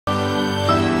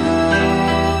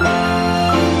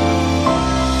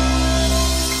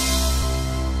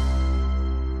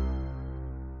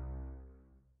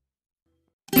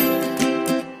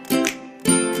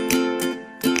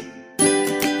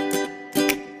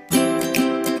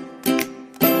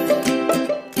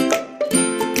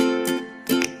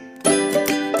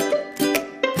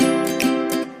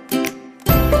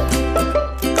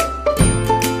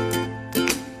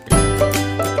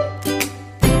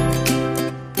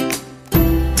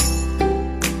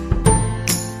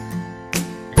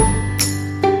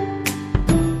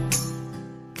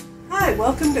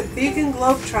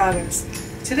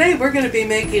Globetrotters. Today we're going to be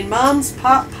making Mom's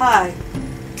pot pie.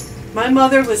 My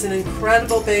mother was an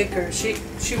incredible baker. She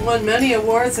won many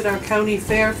awards at our county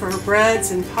fair for her breads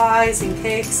and pies and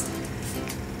cakes.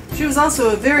 She was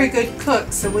also a very good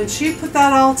cook, so when she put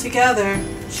that all together,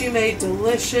 she made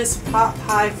delicious pot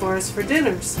pie for us for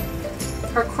dinners.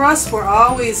 Her crusts were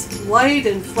always light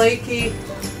and flaky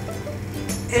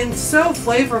and so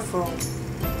flavorful.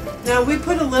 Now we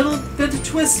put a little bit of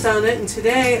twist on it, and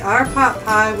today our pot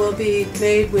pie will be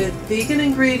made with vegan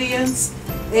ingredients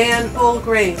and whole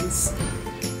grains.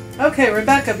 Okay,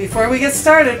 Rebecca, before we get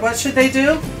started, what should they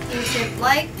do? You should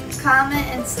like, comment,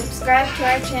 and subscribe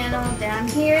to our channel down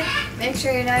here. Make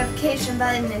sure your notification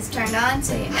button is turned on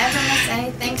so you never miss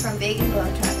anything from Vegan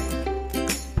Globetrotter.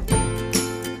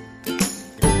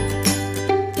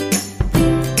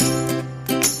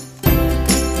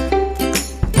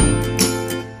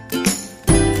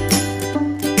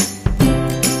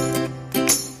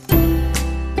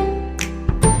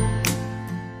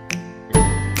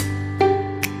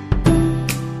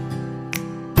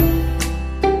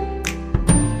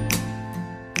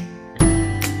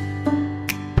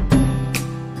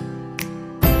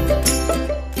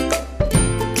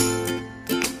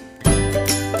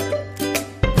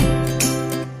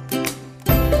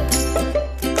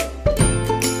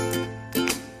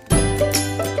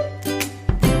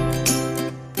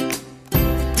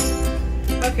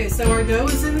 Okay, so our dough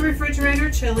is in the refrigerator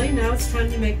chilling. Now it's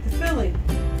time to make the filling.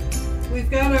 We've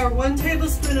got our 1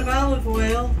 tablespoon of olive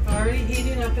oil already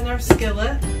heating up in our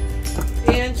skillet.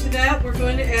 And to that we're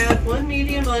going to add 1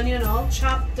 medium onion all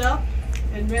chopped up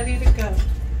and ready to go.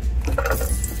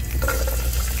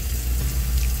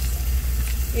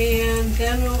 And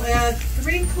then we'll add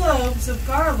 3 cloves of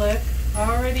garlic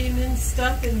already minced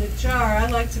up in the jar. I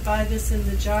like to buy this in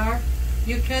the jar.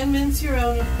 You can mince your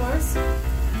own, of course.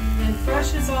 And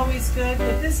fresh is always good,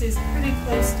 but this is pretty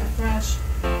close to fresh,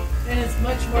 and it's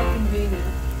much more convenient.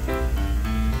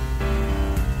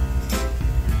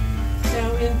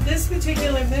 Now in this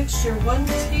particular mixture, 1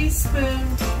 teaspoon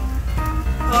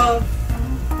of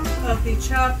the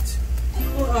chopped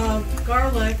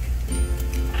garlic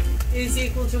is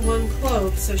equal to 1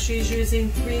 clove, so she's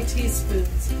using 3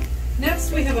 teaspoons.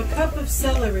 Next we have a cup of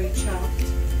celery chopped.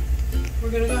 We're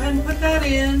going to go ahead and put that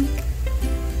in.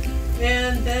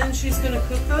 And then she's going to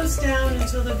cook those down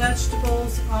until the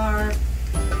vegetables are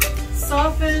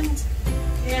softened,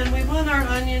 and we want our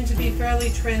onion to be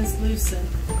fairly translucent.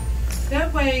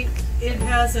 That way it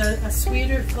has a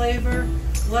sweeter flavor,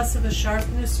 less of a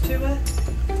sharpness to it.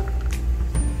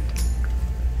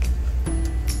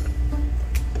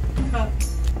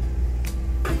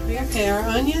 Okay, our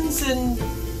onions and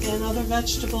other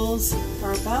vegetables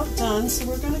are about done, so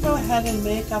we're going to go ahead and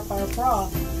make up our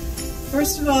broth.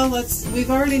 First of all,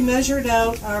 we've already measured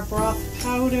out our broth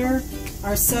powder,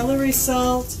 our celery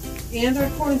salt, and our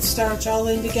cornstarch all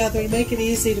in together to make it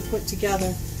easy to put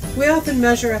together. We often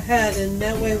measure ahead, and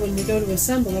that way when we go to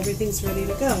assemble, everything's ready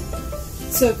to go.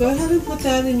 So go ahead and put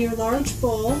that in your large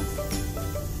bowl.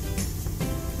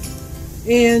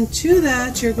 And to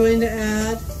that, you're going to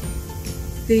add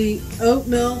the oat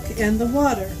milk and the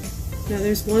water. Now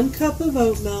there's 1 cup of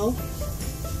oat milk.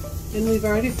 And we've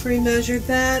already pre-measured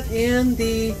that, and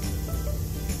the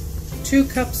 2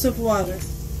 cups of water.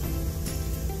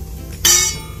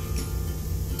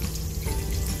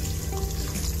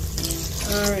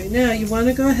 Alright, now you want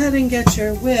to go ahead and get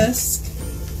your whisk.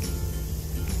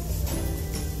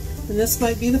 And this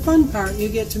might be the fun part. You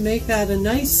get to make that a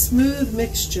nice smooth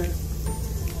mixture.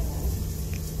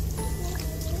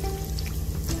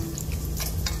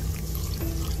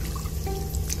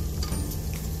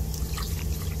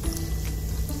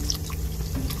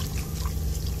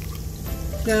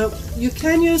 Now, you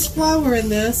can use flour in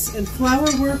this, and flour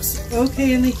works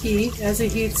okay in the heat as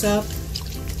it heats up.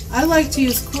 I like to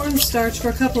use cornstarch for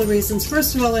a couple of reasons.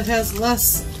 First of all, it has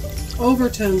less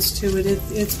overtones to it.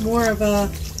 It's more of a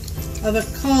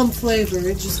calm flavor.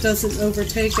 It just doesn't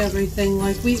overtake everything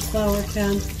like wheat flour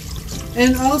can.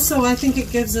 And also, I think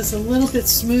it gives us a little bit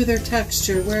smoother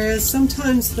texture, whereas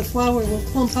sometimes the flour will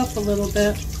clump up a little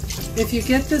bit. If you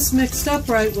get this mixed up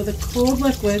right with a cold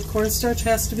liquid, cornstarch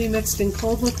has to be mixed in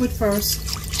cold liquid first.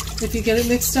 If you get it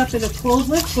mixed up in a cold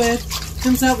liquid, it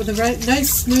comes out with a nice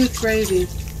smooth gravy.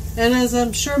 And as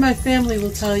I'm sure my family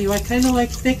will tell you, I kind of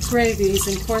like thick gravies,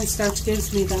 and cornstarch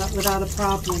gives me that without a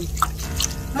problem.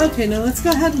 Okay, now let's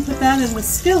go ahead and put that in the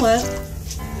skillet.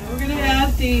 Now we're going to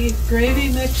add the gravy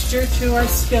mixture to our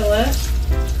skillet.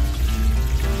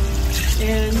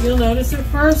 And you'll notice at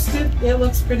first it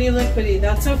looks pretty liquidy.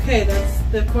 That's okay.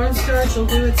 The cornstarch will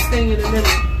do its thing in a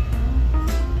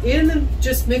minute.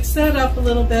 Just mix that up a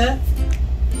little bit.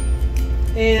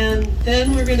 And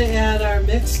then we're going to add our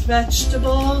mixed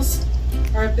vegetables,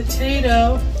 our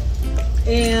potato,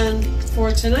 and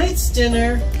for tonight's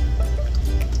dinner,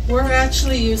 we're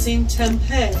actually using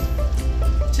tempeh.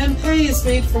 Tempeh is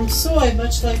made from soy,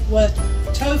 much like what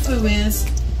tofu is,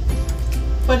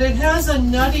 but it has a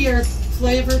nuttier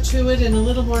flavor to it and a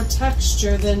little more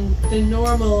texture than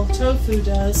normal tofu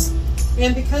does.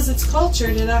 And because it's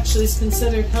cultured, it actually is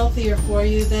considered healthier for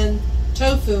you than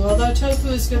tofu, although tofu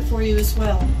is good for you as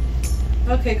well.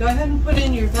 Okay, go ahead and put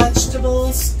in your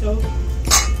vegetables. Go.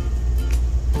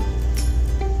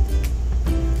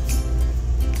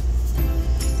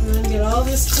 And then get all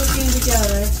this cooking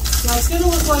together. Now it's going to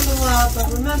look like a lot,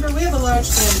 but remember we have a large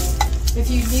family. If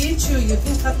you need to, you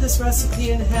can cut this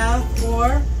recipe in half,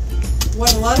 or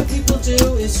what a lot of people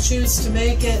do is choose to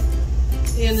make it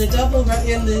in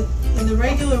the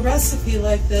regular recipe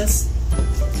like this,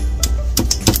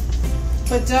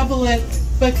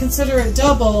 but consider it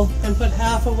double and put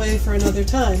half away for another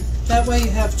time. That way you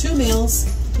have 2 meals,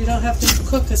 you don't have to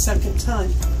cook a second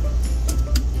time.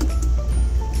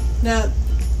 Now,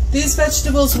 these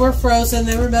vegetables were frozen,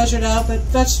 they were measured out, but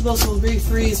vegetables will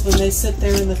refreeze when they sit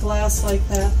there in the glass like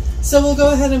that. So we'll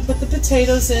go ahead and put the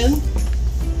potatoes in.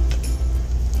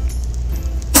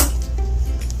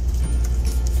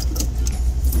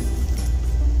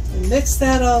 And mix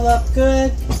that all up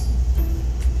good.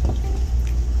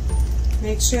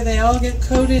 Make sure they all get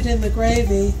coated in the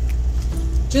gravy.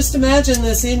 Just imagine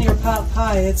this in your pot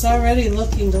pie. It's already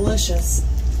looking delicious.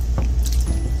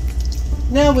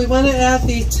 Now we want to add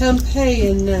the tempeh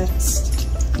in next.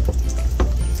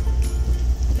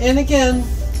 And again,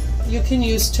 you can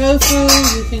use tofu,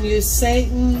 you can use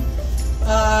seitan,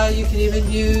 you can even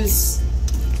use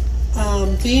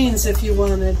beans if you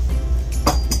wanted.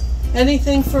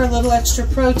 Anything for a little extra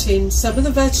protein. Some of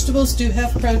the vegetables do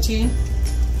have protein,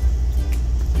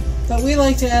 but we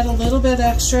like to add a little bit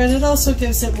extra, and it also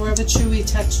gives it more of a chewy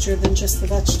texture than just the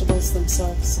vegetables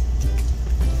themselves.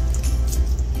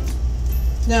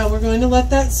 Now we're going to let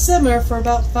that simmer for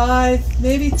about 5,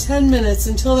 maybe 10 minutes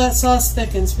until that sauce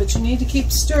thickens, but you need to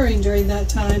keep stirring during that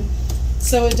time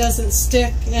so it doesn't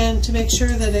stick, and to make sure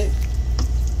that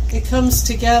it comes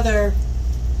together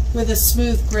with a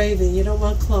smooth gravy. You don't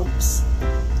want clumps.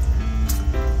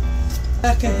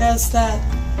 Becca has that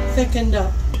thickened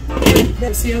up.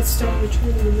 See how it's starting to turn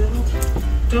in the middle?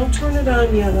 Don't turn it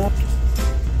on yet.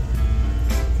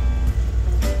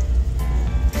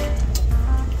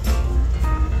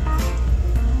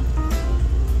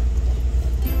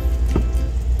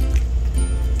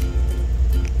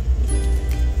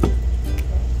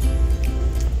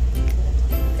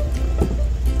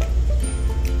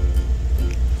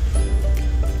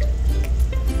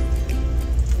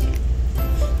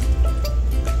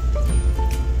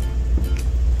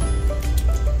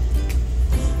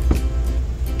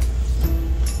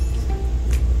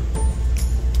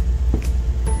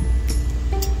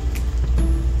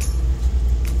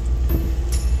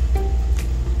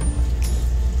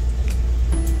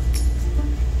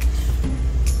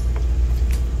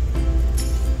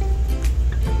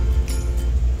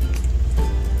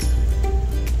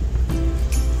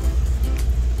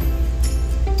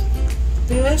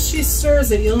 As she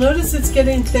stirs it, you'll notice it's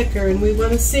getting thicker, and we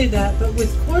want to see that. But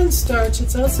with cornstarch,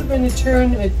 it's also going to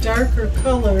turn a darker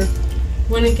color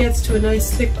when it gets to a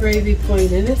nice thick gravy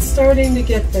point, and it's starting to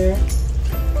get there.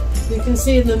 You can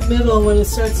see in the middle when it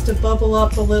starts to bubble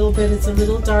up a little bit, it's a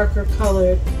little darker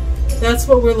colored. That's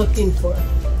what we're looking for.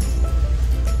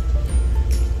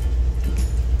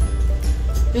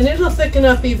 And it'll thicken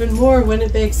up even more when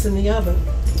it bakes in the oven.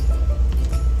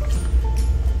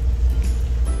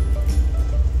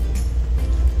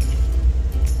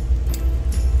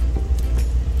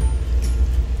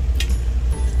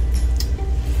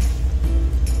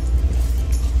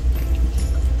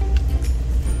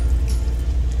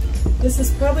 This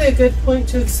is probably a good point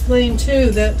to explain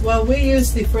too that while we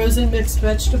use the frozen mixed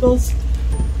vegetables,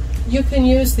 you can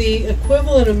use the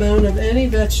equivalent amount of any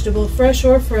vegetable, fresh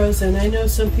or frozen. I know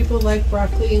some people like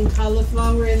broccoli and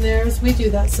cauliflower in theirs. We do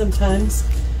that sometimes.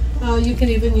 You can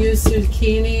even use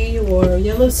zucchini or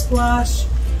yellow squash,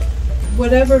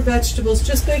 whatever vegetables.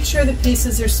 Just make sure the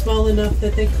pieces are small enough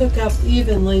that they cook up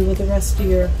evenly with the rest of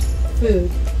your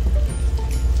food.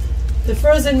 The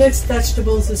frozen mixed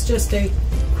vegetables is just a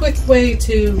quick way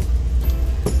to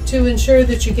ensure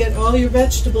that you get all your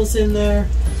vegetables in there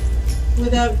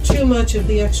without too much of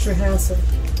the extra hassle.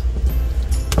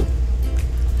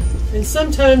 And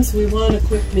sometimes we want a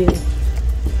quick meal.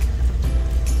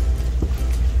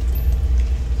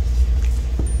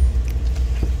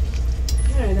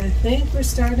 Alright, I think we're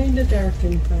starting to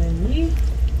darken finally.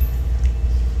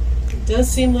 does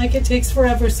seem like it takes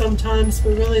forever sometimes,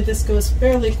 but really this goes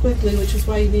fairly quickly, which is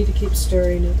why you need to keep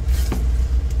stirring it.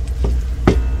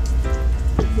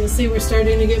 You'll see we're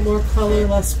starting to get more color,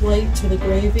 less white to the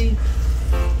gravy.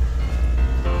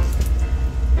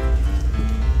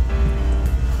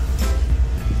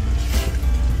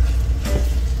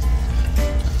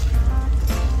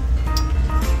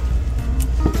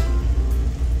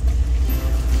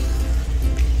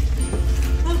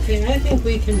 Okay, I think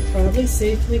we can probably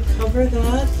safely cover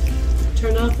that.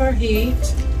 Turn off our heat.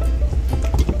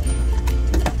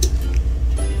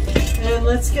 And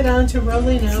let's get on to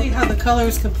rolling out. See how the color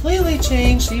is completely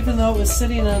changed, even though it was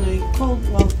sitting on a cold,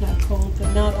 well, not cold,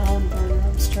 but not on burner.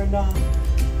 It was turned off.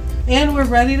 And we're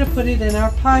ready to put it in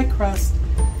our pie crust.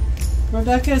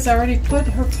 Rebecca has already put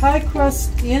her pie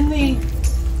crust in the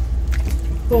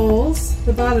bowls.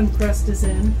 The bottom crust is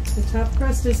in. The top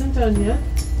crust isn't done yet.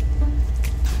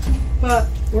 But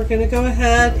we're going to go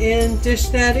ahead and dish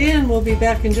that in. We'll be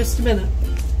back in just a minute.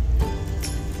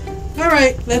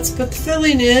 Alright, let's put the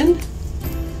filling in.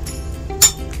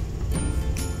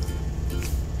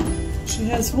 She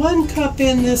has 1 cup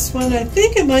in this one. I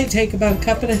think it might take about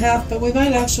 1.5 cups, but we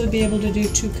might actually be able to do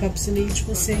 2 cups in each.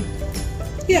 We'll see.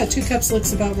 Yeah, 2 cups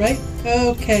looks about right.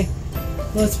 Okay,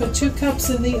 let's put 2 cups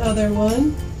in the other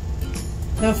one.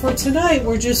 Now for tonight,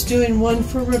 we're just doing 1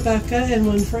 for Rebecca and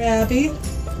 1 for Abby.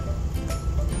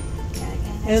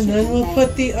 And then we'll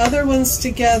put the other ones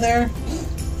together.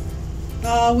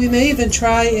 We may even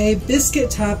try a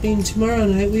biscuit topping tomorrow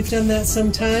night. We've done that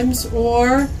sometimes.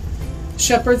 Or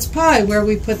shepherd's pie, where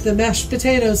we put the mashed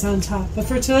potatoes on top. But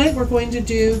for tonight, we're going to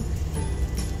do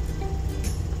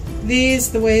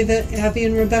these the way that Abby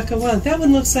and Rebecca want. That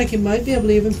one looks like you might be able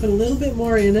to even put a little bit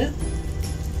more in it.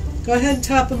 Go ahead and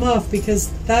top them off,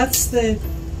 because those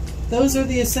are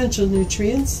the essential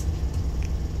nutrients.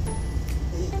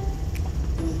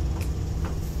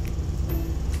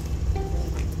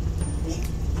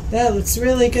 That looks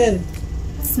really good.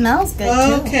 It smells good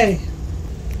too. Okay.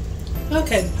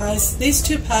 Okay, the pies. These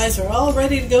 2 pies are all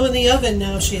ready to go in the oven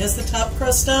now. She has the top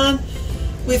crust on.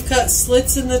 We've cut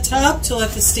slits in the top to let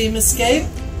the steam escape.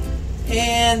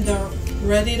 And they're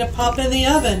ready to pop in the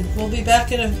oven. We'll be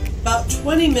back in about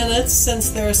 20 minutes, since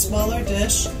they're a smaller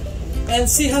dish, and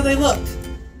see how they look.